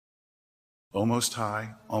O Most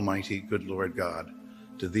High, Almighty, good Lord God,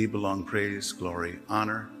 to thee belong praise, glory,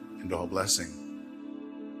 honor, and all blessing.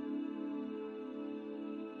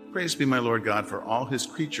 Praise be, my Lord God, for all his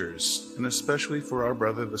creatures, and especially for our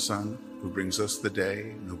brother the sun, who brings us the day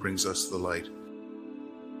and who brings us the light.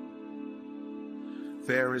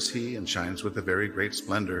 Fair is he and shines with a very great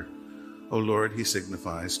splendor. O Lord, he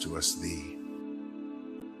signifies to us thee.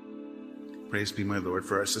 Praise be, my Lord,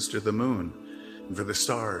 for our sister the moon, and for the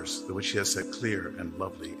stars, the which he has set clear and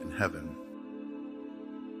lovely in heaven.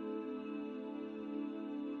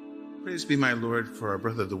 Praise be, my Lord, for our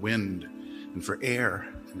brother the wind, and for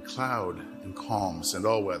air and cloud and calms and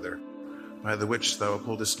all weather, by the which thou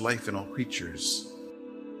upholdest life in all creatures.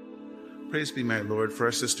 Praise be, my Lord, for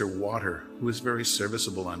our sister water, who is very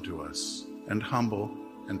serviceable unto us, and humble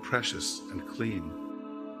and precious and clean.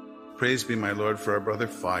 Praise be, my Lord, for our brother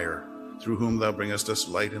fire, through whom thou bringest us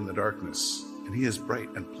light in the darkness, and he is bright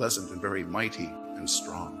and pleasant and very mighty and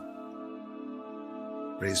strong.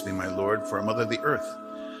 Praise be, my Lord, for our mother the earth,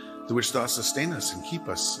 the which doth sustain us and keep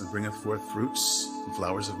us, and bringeth forth fruits and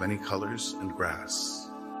flowers of many colors and grass.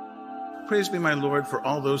 Praise be, my Lord, for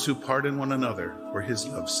all those who pardon one another for his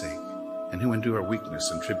love's sake, and who endure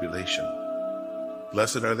weakness and tribulation.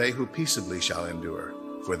 Blessed are they who peaceably shall endure,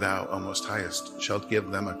 for thou, O Most Highest, shalt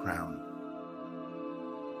give them a crown.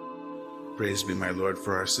 Praise be, my Lord,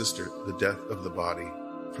 for our sister, the death of the body,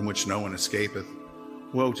 from which no one escapeth.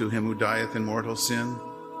 Woe to him who dieth in mortal sin.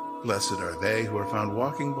 Blessed are they who are found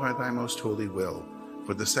walking by thy most holy will,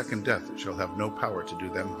 for the second death shall have no power to do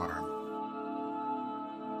them harm.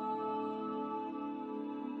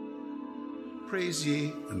 Praise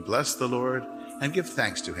ye and bless the Lord, and give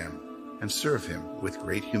thanks to him, and serve him with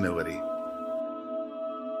great humility.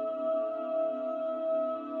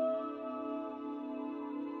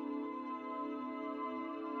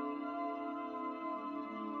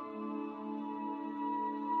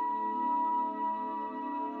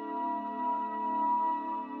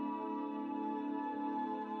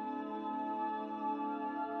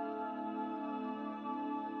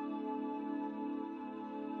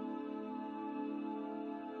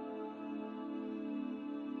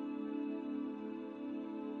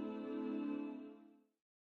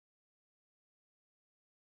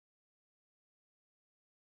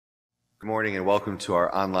 Good morning and welcome to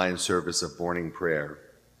our online service of morning prayer.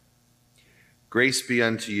 Grace be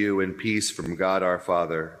unto you and peace from God our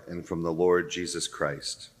Father and from the Lord Jesus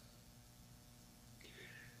Christ.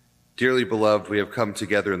 Dearly beloved, we have come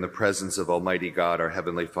together in the presence of Almighty God, our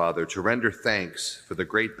Heavenly Father, to render thanks for the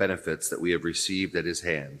great benefits that we have received at his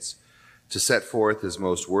hands, to set forth his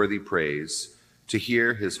most worthy praise, to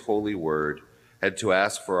hear his holy word, and to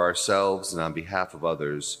ask for ourselves and on behalf of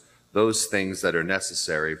others those things that are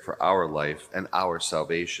necessary for our life and our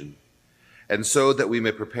salvation. And so that we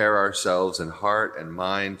may prepare ourselves in heart and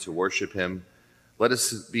mind to worship him, let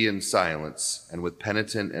us be in silence and with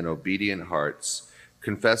penitent and obedient hearts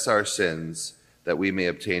confess our sins, that we may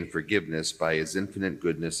obtain forgiveness by his infinite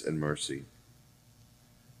goodness and mercy.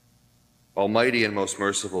 Almighty and most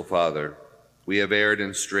merciful Father, we have erred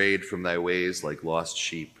and strayed from thy ways like lost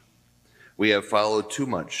sheep. We have followed too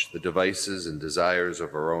much the devices and desires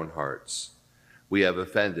of our own hearts. We have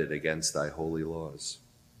offended against thy holy laws.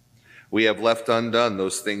 We have left undone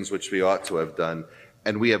those things which we ought to have done,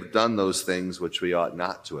 and we have done those things which we ought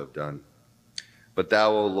not to have done. But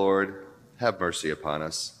thou, O Lord, have mercy upon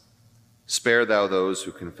us. Spare thou those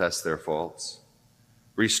who confess their faults.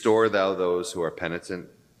 Restore thou those who are penitent,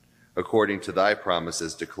 according to thy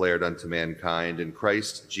promises declared unto mankind in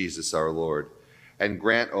Christ Jesus our Lord. And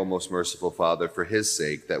grant, O most merciful Father, for his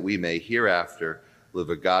sake, that we may hereafter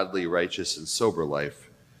live a godly, righteous, and sober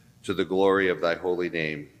life, to the glory of thy holy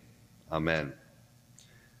name. Amen.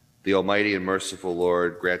 The Almighty and merciful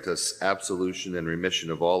Lord grant us absolution and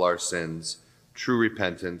remission of all our sins, true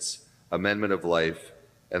repentance, amendment of life,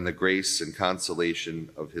 and the grace and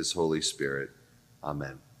consolation of his Holy Spirit.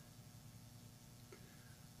 Amen.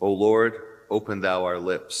 O Lord, open thou our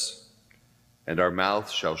lips, and our mouth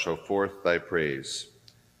shall show forth thy praise.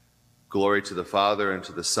 Glory to the Father, and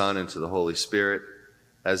to the Son, and to the Holy Spirit,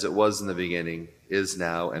 as it was in the beginning, is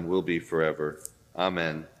now, and will be forever.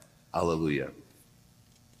 Amen. Alleluia.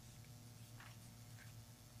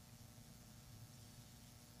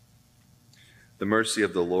 The mercy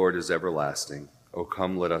of the Lord is everlasting. O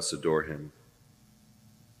come, let us adore him.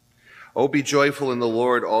 O be joyful in the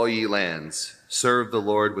Lord, all ye lands. Serve the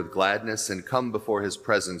Lord with gladness, and come before his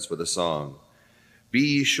presence with a song. Be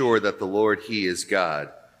ye sure that the Lord, he is God,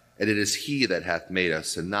 and it is he that hath made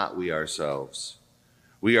us, and not we ourselves.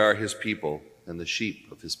 We are his people, and the sheep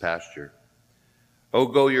of his pasture. O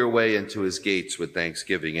go your way into his gates with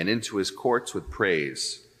thanksgiving, and into his courts with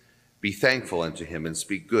praise. Be thankful unto him, and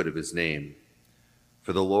speak good of his name.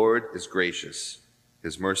 For the Lord is gracious,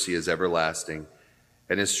 his mercy is everlasting,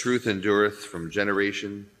 and his truth endureth from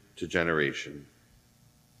generation to generation.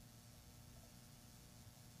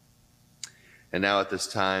 And now at this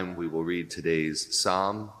time, we will read today's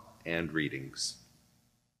psalm and readings.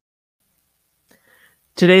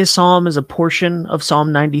 Today's psalm is a portion of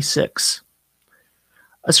Psalm 96.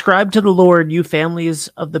 Ascribe to the Lord, you families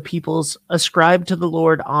of the peoples. Ascribe to the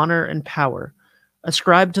Lord honor and power.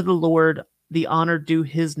 Ascribe to the Lord the honor due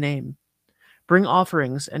his name. Bring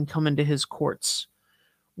offerings and come into his courts.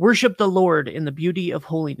 Worship the Lord in the beauty of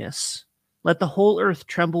holiness. Let the whole earth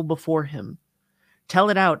tremble before him. Tell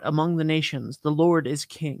it out among the nations, the Lord is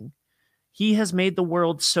king. He has made the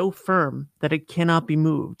world so firm that it cannot be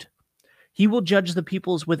moved. He will judge the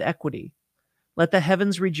peoples with equity. Let the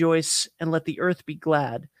heavens rejoice, and let the earth be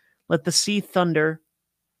glad. Let the sea thunder,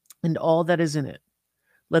 and all that is in it.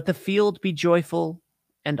 Let the field be joyful,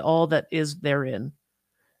 and all that is therein.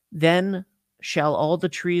 Then shall all the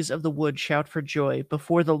trees of the wood shout for joy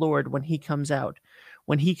before the Lord when he comes out.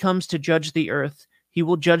 When he comes to judge the earth, he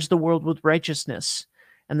will judge the world with righteousness,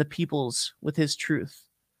 and the peoples with his truth.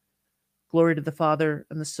 Glory to the Father,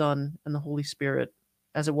 and the Son, and the Holy Spirit,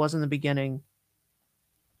 as it was in the beginning,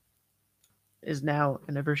 is now,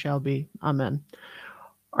 and ever shall be. Amen.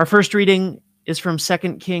 Our first reading is from 2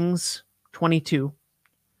 Kings 22.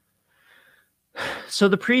 So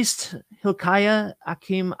the priest Hilkiah,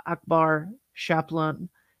 Akim, Akbar, Shaplan,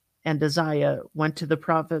 and Uzziah went to the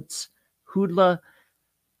prophets Hudlah,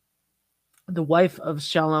 the wife of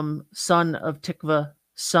Shallum, son of Tikva,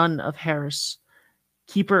 son of Harris,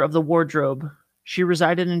 keeper of the wardrobe. She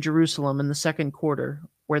resided in Jerusalem in the second quarter,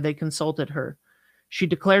 where they consulted her. She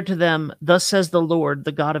declared to them, Thus says the Lord,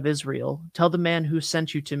 the God of Israel, tell the man who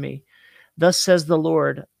sent you to me. Thus says the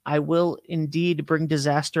Lord, I will indeed bring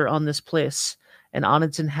disaster on this place and on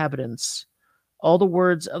its inhabitants. All the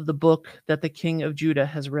words of the book that the king of Judah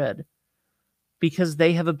has read, because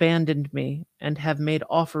they have abandoned me and have made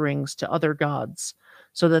offerings to other gods,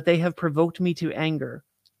 so that they have provoked me to anger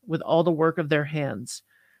with all the work of their hands.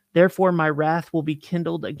 Therefore my wrath will be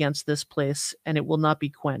kindled against this place, and it will not be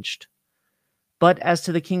quenched. But as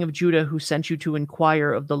to the king of Judah who sent you to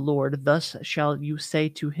inquire of the Lord, thus shall you say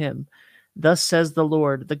to him, Thus says the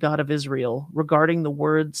Lord, the God of Israel, regarding the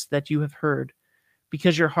words that you have heard,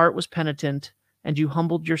 because your heart was penitent, and you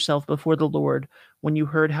humbled yourself before the Lord when you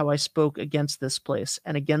heard how I spoke against this place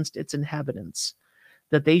and against its inhabitants,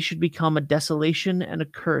 that they should become a desolation and a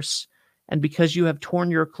curse, and because you have torn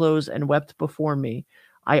your clothes and wept before me,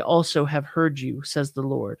 I also have heard you, says the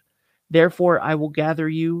Lord. Therefore I will gather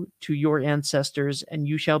you to your ancestors, and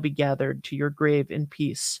you shall be gathered to your grave in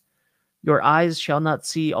peace. Your eyes shall not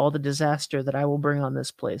see all the disaster that I will bring on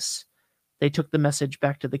this place. They took the message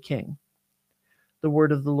back to the king. The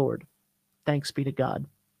word of the Lord. Thanks be to God.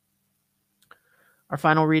 Our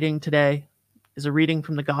final reading today is a reading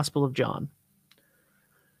from the Gospel of John.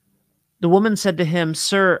 The woman said to him,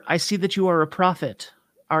 Sir, I see that you are a prophet.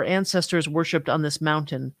 Our ancestors worshipped on this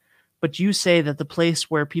mountain, but you say that the place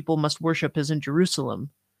where people must worship is in Jerusalem.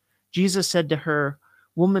 Jesus said to her,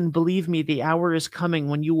 Woman, believe me, the hour is coming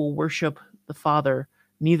when you will worship the Father,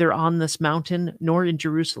 neither on this mountain nor in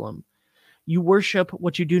Jerusalem. You worship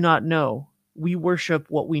what you do not know. We worship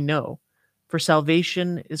what we know, for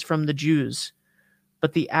salvation is from the Jews.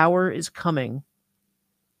 But the hour is coming,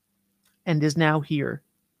 and is now here,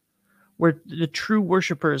 where the true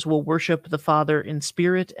worshipers will worship the Father in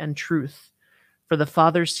spirit and truth. For the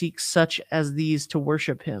Father seeks such as these to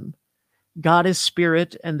worship him. God is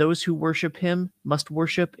spirit, and those who worship him must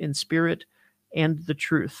worship in spirit and the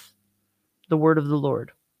truth. The word of the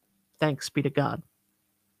Lord. Thanks be to God.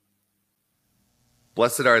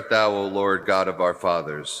 Blessed art thou, O Lord God of our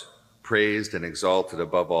fathers, praised and exalted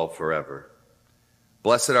above all forever.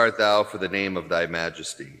 Blessed art thou for the name of thy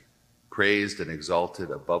majesty, praised and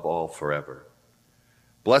exalted above all forever.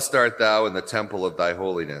 Blessed art thou in the temple of thy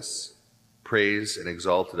holiness, praised and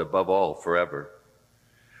exalted above all forever.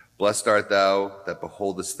 Blessed art thou that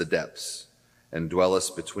beholdest the depths and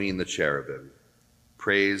dwellest between the cherubim,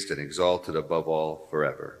 praised and exalted above all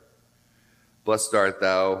forever. Blessed art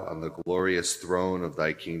thou on the glorious throne of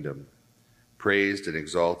thy kingdom, praised and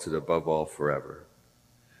exalted above all forever.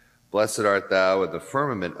 Blessed art thou in the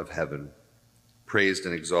firmament of heaven, praised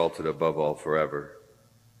and exalted above all forever.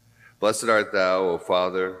 Blessed art thou, O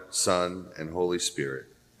Father, Son, and Holy Spirit,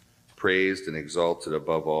 praised and exalted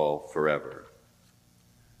above all forever.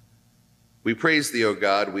 We praise thee, O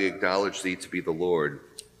God, we acknowledge thee to be the Lord.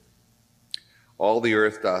 All the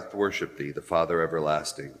earth doth worship thee, the Father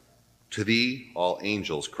everlasting. To thee all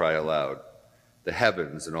angels cry aloud, the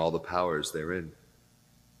heavens and all the powers therein.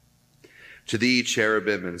 To thee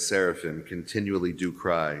cherubim and seraphim continually do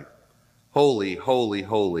cry, Holy, holy,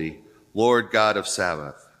 holy, Lord God of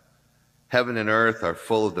Sabaoth. Heaven and earth are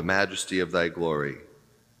full of the majesty of thy glory.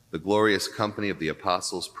 The glorious company of the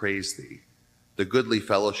apostles praise thee. The goodly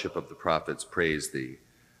fellowship of the prophets praise thee.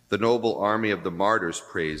 The noble army of the martyrs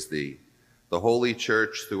praise thee. The holy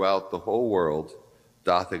church throughout the whole world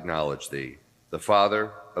doth acknowledge thee, the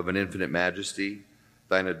Father of an infinite majesty,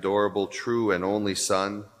 thine adorable, true, and only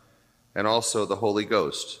Son, and also the Holy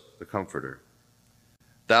Ghost, the Comforter.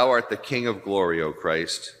 Thou art the King of glory, O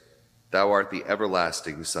Christ. Thou art the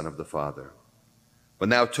everlasting Son of the Father. When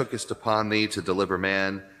thou tookest upon thee to deliver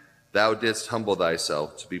man, thou didst humble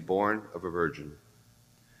thyself to be born of a virgin.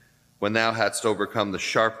 When thou hadst overcome the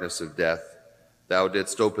sharpness of death, thou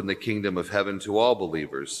didst open the kingdom of heaven to all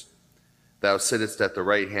believers. Thou sittest at the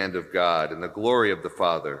right hand of God in the glory of the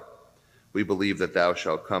Father. We believe that thou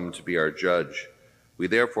shalt come to be our judge. We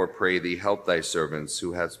therefore pray thee, help thy servants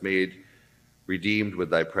who hast made redeemed with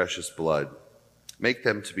thy precious blood. Make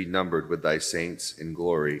them to be numbered with thy saints in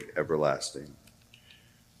glory everlasting.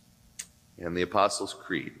 And the Apostles'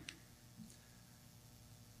 Creed.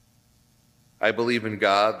 I believe in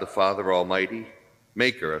God, the Father Almighty,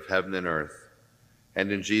 maker of heaven and earth, and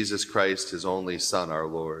in Jesus Christ, his only Son, our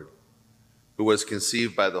Lord, who was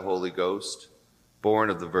conceived by the Holy Ghost, born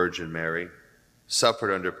of the Virgin Mary,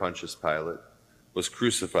 suffered under Pontius Pilate, was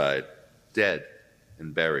crucified, dead,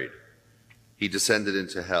 and buried. He descended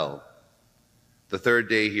into hell. The third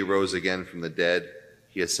day he rose again from the dead.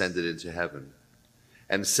 He ascended into heaven,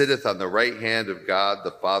 and sitteth on the right hand of God,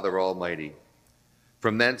 the Father Almighty.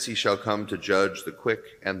 From thence he shall come to judge the quick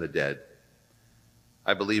and the dead.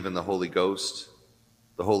 I believe in the Holy Ghost,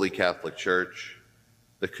 the Holy Catholic Church,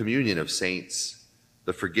 the communion of saints,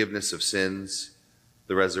 the forgiveness of sins,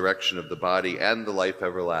 the resurrection of the body, and the life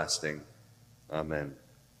everlasting. Amen.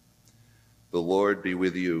 The Lord be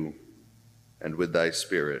with you and with thy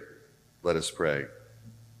spirit. Let us pray.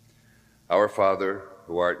 Our Father,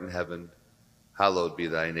 who art in heaven, hallowed be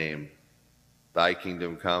thy name. Thy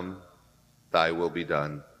kingdom come, thy will be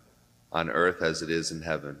done, on earth as it is in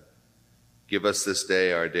heaven. Give us this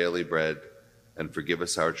day our daily bread, and forgive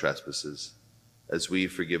us our trespasses, as we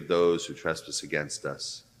forgive those who trespass against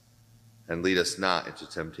us. And lead us not into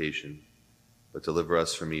temptation, but deliver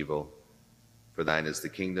us from evil. For thine is the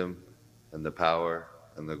kingdom, and the power,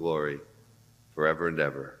 and the glory, forever and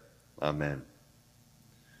ever. Amen.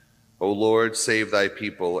 O Lord, save thy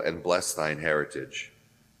people and bless thine heritage.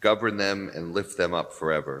 Govern them and lift them up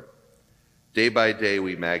forever. Day by day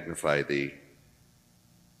we magnify thee,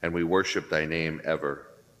 and we worship thy name ever,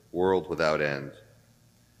 world without end.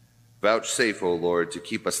 Vouchsafe, O Lord, to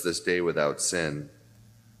keep us this day without sin.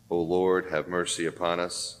 O Lord, have mercy upon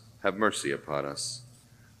us, have mercy upon us.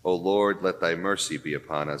 O Lord, let thy mercy be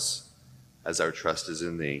upon us, as our trust is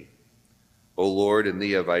in thee. O Lord, in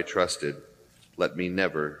thee have I trusted, let me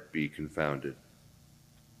never be confounded.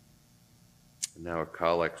 And now a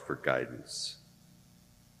collect for guidance.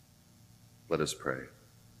 Let us pray.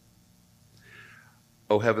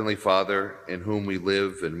 O Heavenly Father, in whom we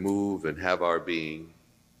live and move and have our being,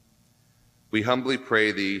 we humbly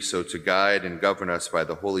pray thee so to guide and govern us by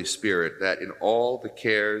the Holy Spirit, that in all the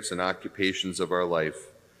cares and occupations of our life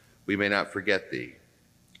we may not forget thee,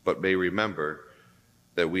 but may remember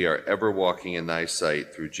that we are ever walking in thy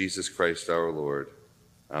sight through Jesus Christ our Lord.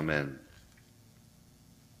 Amen.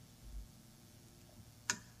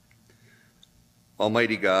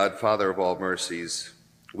 Almighty God, Father of all mercies,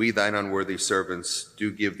 we, thine unworthy servants,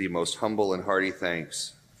 do give thee most humble and hearty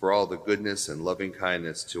thanks for all the goodness and loving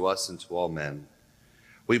kindness to us and to all men.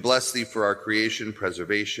 We bless thee for our creation,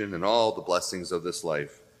 preservation, and all the blessings of this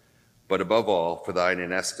life, but above all for thine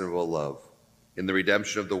inestimable love, in the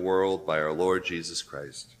redemption of the world by our Lord Jesus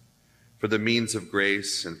Christ, for the means of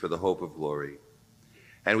grace and for the hope of glory.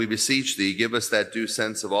 And we beseech thee, give us that due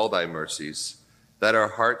sense of all thy mercies, that our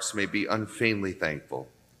hearts may be unfeignedly thankful,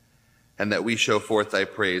 and that we show forth thy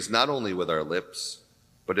praise not only with our lips,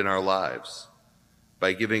 but in our lives,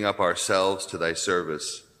 by giving up ourselves to thy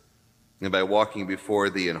service, and by walking before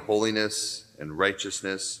thee in holiness and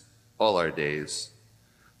righteousness all our days,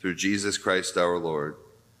 through Jesus Christ our Lord,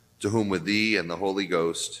 to whom with thee and the Holy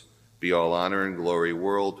Ghost be all honor and glory,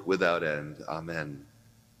 world without end. Amen.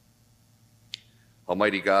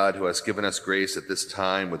 Almighty God, who hast given us grace at this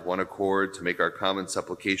time with one accord to make our common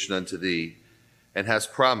supplication unto thee, and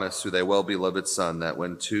hast promised through thy well-beloved Son that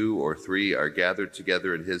when 2 or 3 are gathered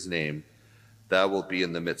together in his name, thou wilt be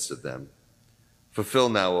in the midst of them. Fulfill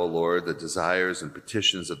now, O Lord, the desires and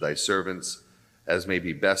petitions of thy servants, as may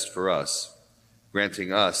be best for us,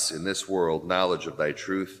 granting us in this world knowledge of thy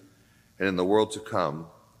truth, and in the world to come,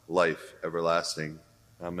 life everlasting.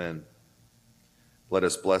 Amen. Let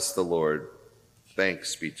us bless the Lord.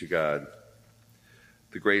 Thanks be to God.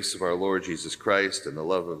 The grace of our Lord Jesus Christ, and the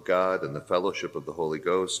love of God, and the fellowship of the Holy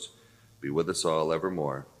Ghost be with us all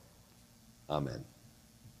evermore. Amen.